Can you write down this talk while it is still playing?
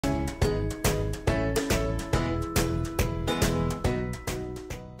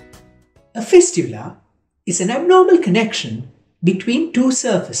A fistula is an abnormal connection between two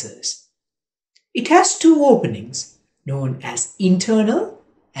surfaces. It has two openings known as internal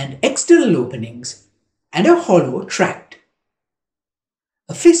and external openings and a hollow tract.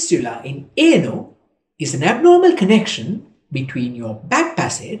 A fistula in ano is an abnormal connection between your back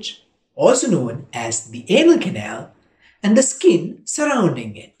passage, also known as the anal canal, and the skin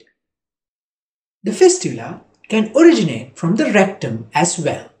surrounding it. The fistula can originate from the rectum as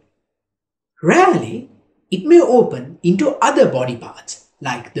well. Rarely, it may open into other body parts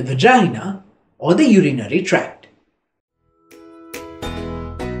like the vagina or the urinary tract.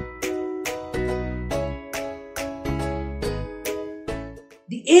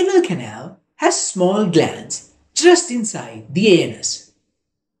 The anal canal has small glands just inside the anus.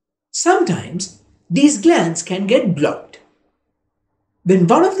 Sometimes these glands can get blocked. When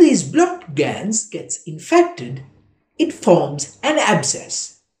one of these blocked glands gets infected, it forms an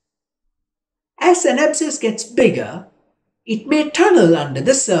abscess. As an abscess gets bigger, it may tunnel under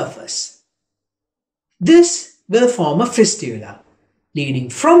the surface. This will form a fistula, leading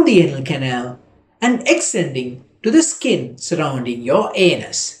from the anal canal and extending to the skin surrounding your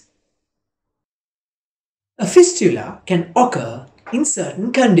anus. A fistula can occur in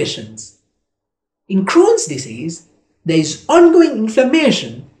certain conditions. In Crohn's disease, there is ongoing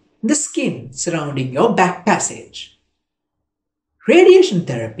inflammation in the skin surrounding your back passage. Radiation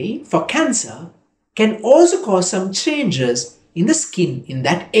therapy for cancer can also cause some changes in the skin in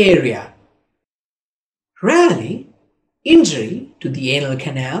that area. Rarely, injury to the anal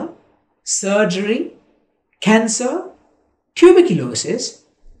canal, surgery, cancer, tuberculosis,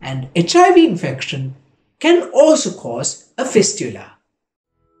 and HIV infection can also cause a fistula.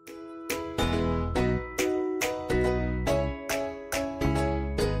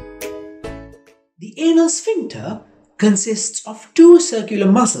 The anal sphincter consists of two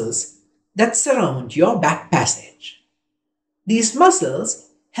circular muscles that surround your back passage. These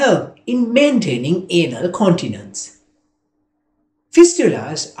muscles help in maintaining anal continence.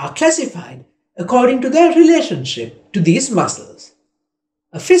 Fistulas are classified according to their relationship to these muscles.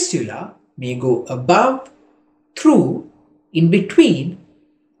 A fistula may go above, through, in between,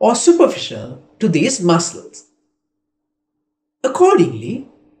 or superficial to these muscles. Accordingly,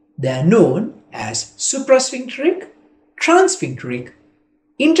 they are known as suprasphincteric, transsphincteric,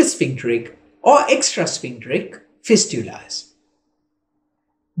 intersphincteric, or extrasphincteric fistulas.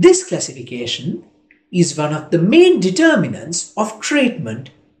 This classification is one of the main determinants of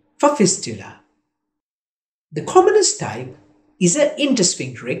treatment for fistula. The commonest type is an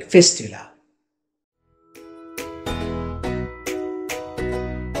intersphincteric fistula.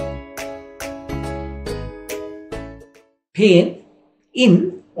 Pain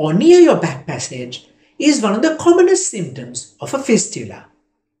in or near your back passage is one of the commonest symptoms of a fistula.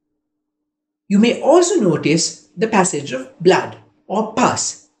 You may also notice the passage of blood or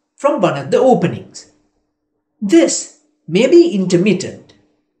pus from one of the openings. This may be intermittent.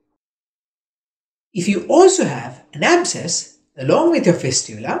 If you also have an abscess along with your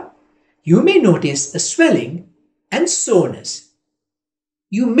fistula, you may notice a swelling and soreness.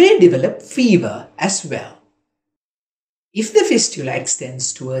 You may develop fever as well. If the fistula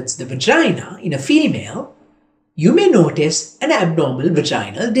extends towards the vagina in a female, you may notice an abnormal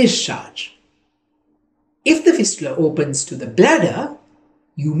vaginal discharge. If the fistula opens to the bladder,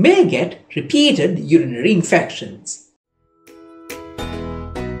 you may get repeated urinary infections.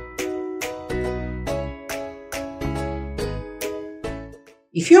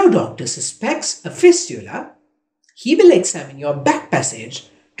 If your doctor suspects a fistula, he will examine your back passage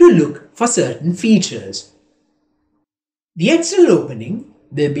to look for certain features. The external opening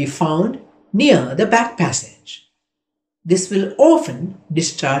will be found near the back passage. This will often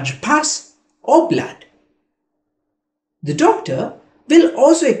discharge pus or blood. The doctor will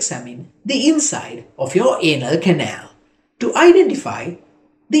also examine the inside of your anal canal to identify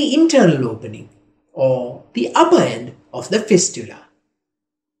the internal opening or the upper end of the fistula.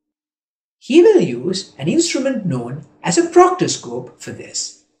 He will use an instrument known as a proctoscope for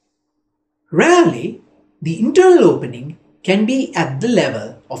this. Rarely, the internal opening can be at the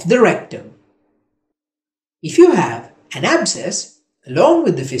level of the rectum. If you have an abscess along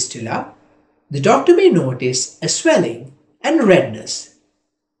with the fistula, the doctor may notice a swelling and redness.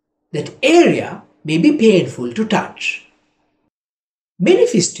 That area may be painful to touch. Many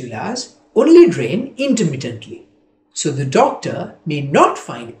fistulas only drain intermittently, so the doctor may not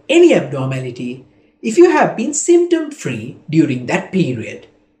find any abnormality if you have been symptom-free during that period.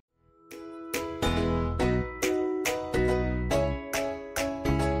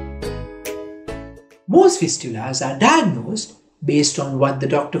 Most fistulas are diagnosed based on what the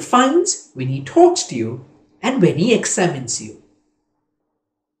doctor finds when he talks to you and when he examines you.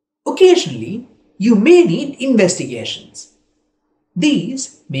 Occasionally, you may need investigations.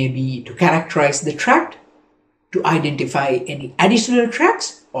 These may be to characterize the tract, to identify any additional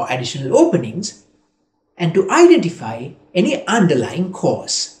tracts or additional openings, and to identify any underlying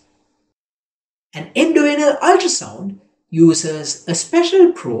cause. An endoanal ultrasound uses a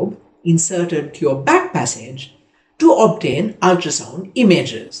special probe inserted to your back passage to obtain ultrasound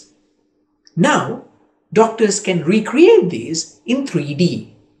images. Now, doctors can recreate these in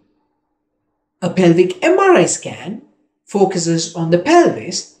 3D. A pelvic MRI scan focuses on the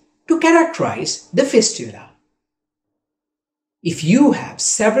pelvis to characterize the fistula. If you have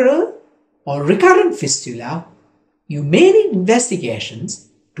several or recurrent fistula, you may need investigations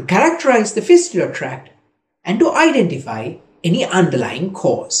to characterize the fistula tract and to identify any underlying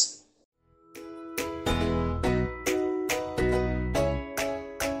cause.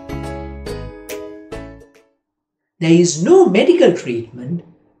 There is no medical treatment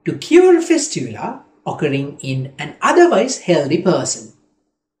to cure a fistula occurring in an otherwise healthy person.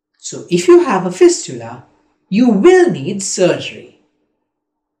 So if you have a fistula, you will need surgery.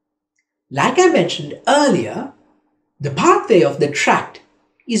 Like I mentioned earlier, the pathway of the tract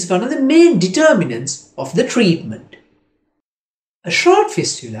is one of the main determinants of the treatment. A short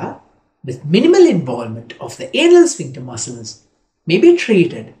fistula with minimal involvement of the anal sphincter muscles may be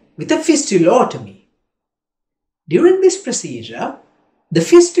treated with a fistulotomy. During this procedure, the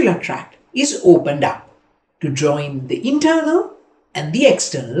fistula tract is opened up to join the internal and the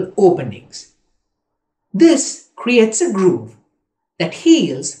external openings. This creates a groove that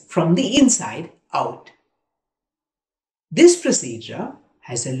heals from the inside out. This procedure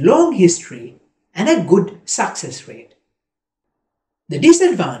has a long history and a good success rate. The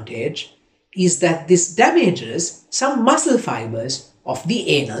disadvantage is that this damages some muscle fibers of the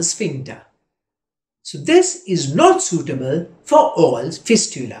anal sphincter. So this is not suitable for all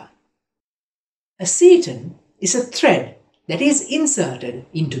fistula. A seton is a thread that is inserted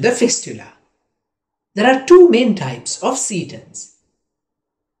into the fistula. There are two main types of setons.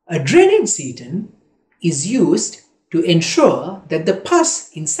 A drainage seton is used to ensure that the pus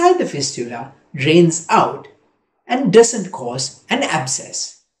inside the fistula drains out and doesn't cause an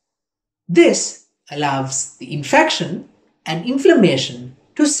abscess. This allows the infection and inflammation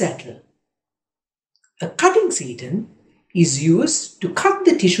to settle. A cutting seton is used to cut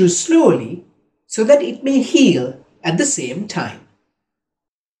the tissue slowly so that it may heal at the same time.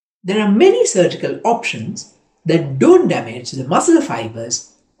 There are many surgical options that don't damage the muscle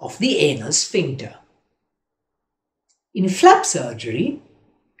fibers of the anal sphincter. In flap surgery,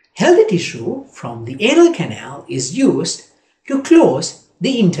 healthy tissue from the anal canal is used to close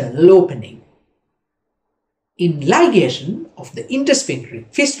the internal opening. In ligation of the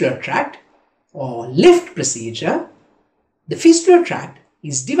intersphincteric fistula tract or lift procedure, the fistula tract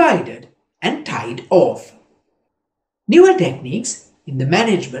is divided and tied off. Newer techniques in the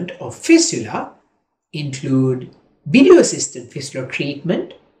management of fistula include video-assisted fistula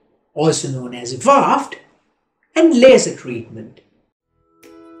treatment, also known as VAFT, and laser treatment.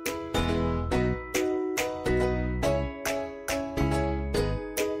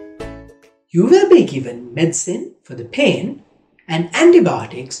 You will be given medicine for the pain and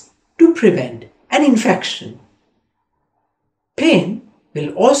antibiotics to prevent an infection. Pain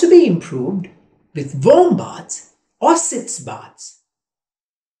will also be improved with warm baths or sitz baths.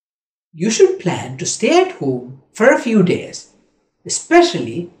 You should plan to stay at home for a few days,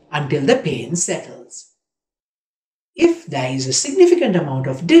 especially until the pain settles. If there is a significant amount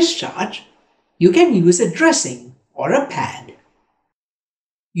of discharge, you can use a dressing or a pad.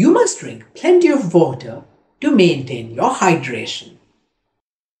 You must drink plenty of water to maintain your hydration.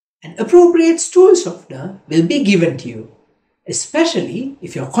 An appropriate stool softener will be given to you, especially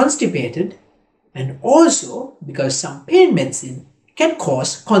if you're constipated, and also because some pain medicine can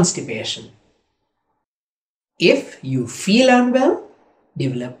cause constipation. If you feel unwell,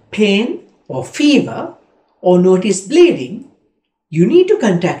 develop pain or fever, or notice bleeding, you need to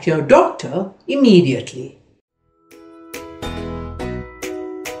contact your doctor immediately.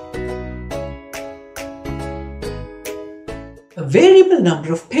 A variable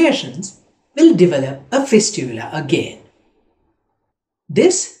number of patients will develop a fistula again.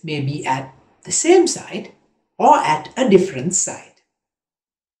 This may be at the same site or at a different site.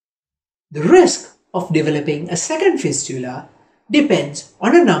 The risk of developing a second fistula depends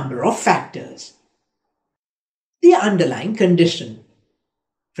on a number of factors. The underlying condition.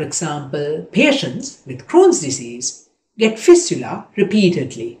 For example, patients with Crohn's disease get fistula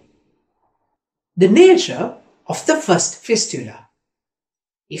repeatedly. The nature of the first fistula.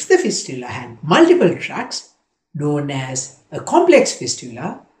 If the fistula had multiple tracts, known as a complex fistula,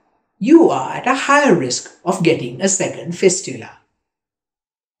 you are at a higher risk of getting a second fistula.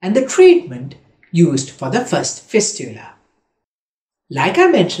 And the treatment used for the first fistula. Like I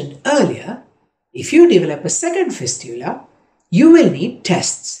mentioned earlier, if you develop a second fistula, you will need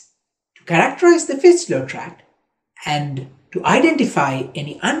tests to characterize the fistula tract and to identify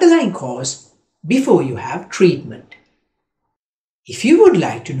any underlying cause before you have treatment. If you would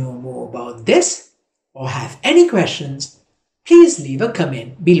like to know more about this or have any questions, please leave a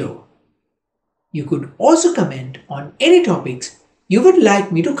comment below. You could also comment on any topics you would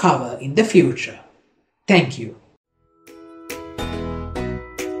like me to cover in the future. Thank you.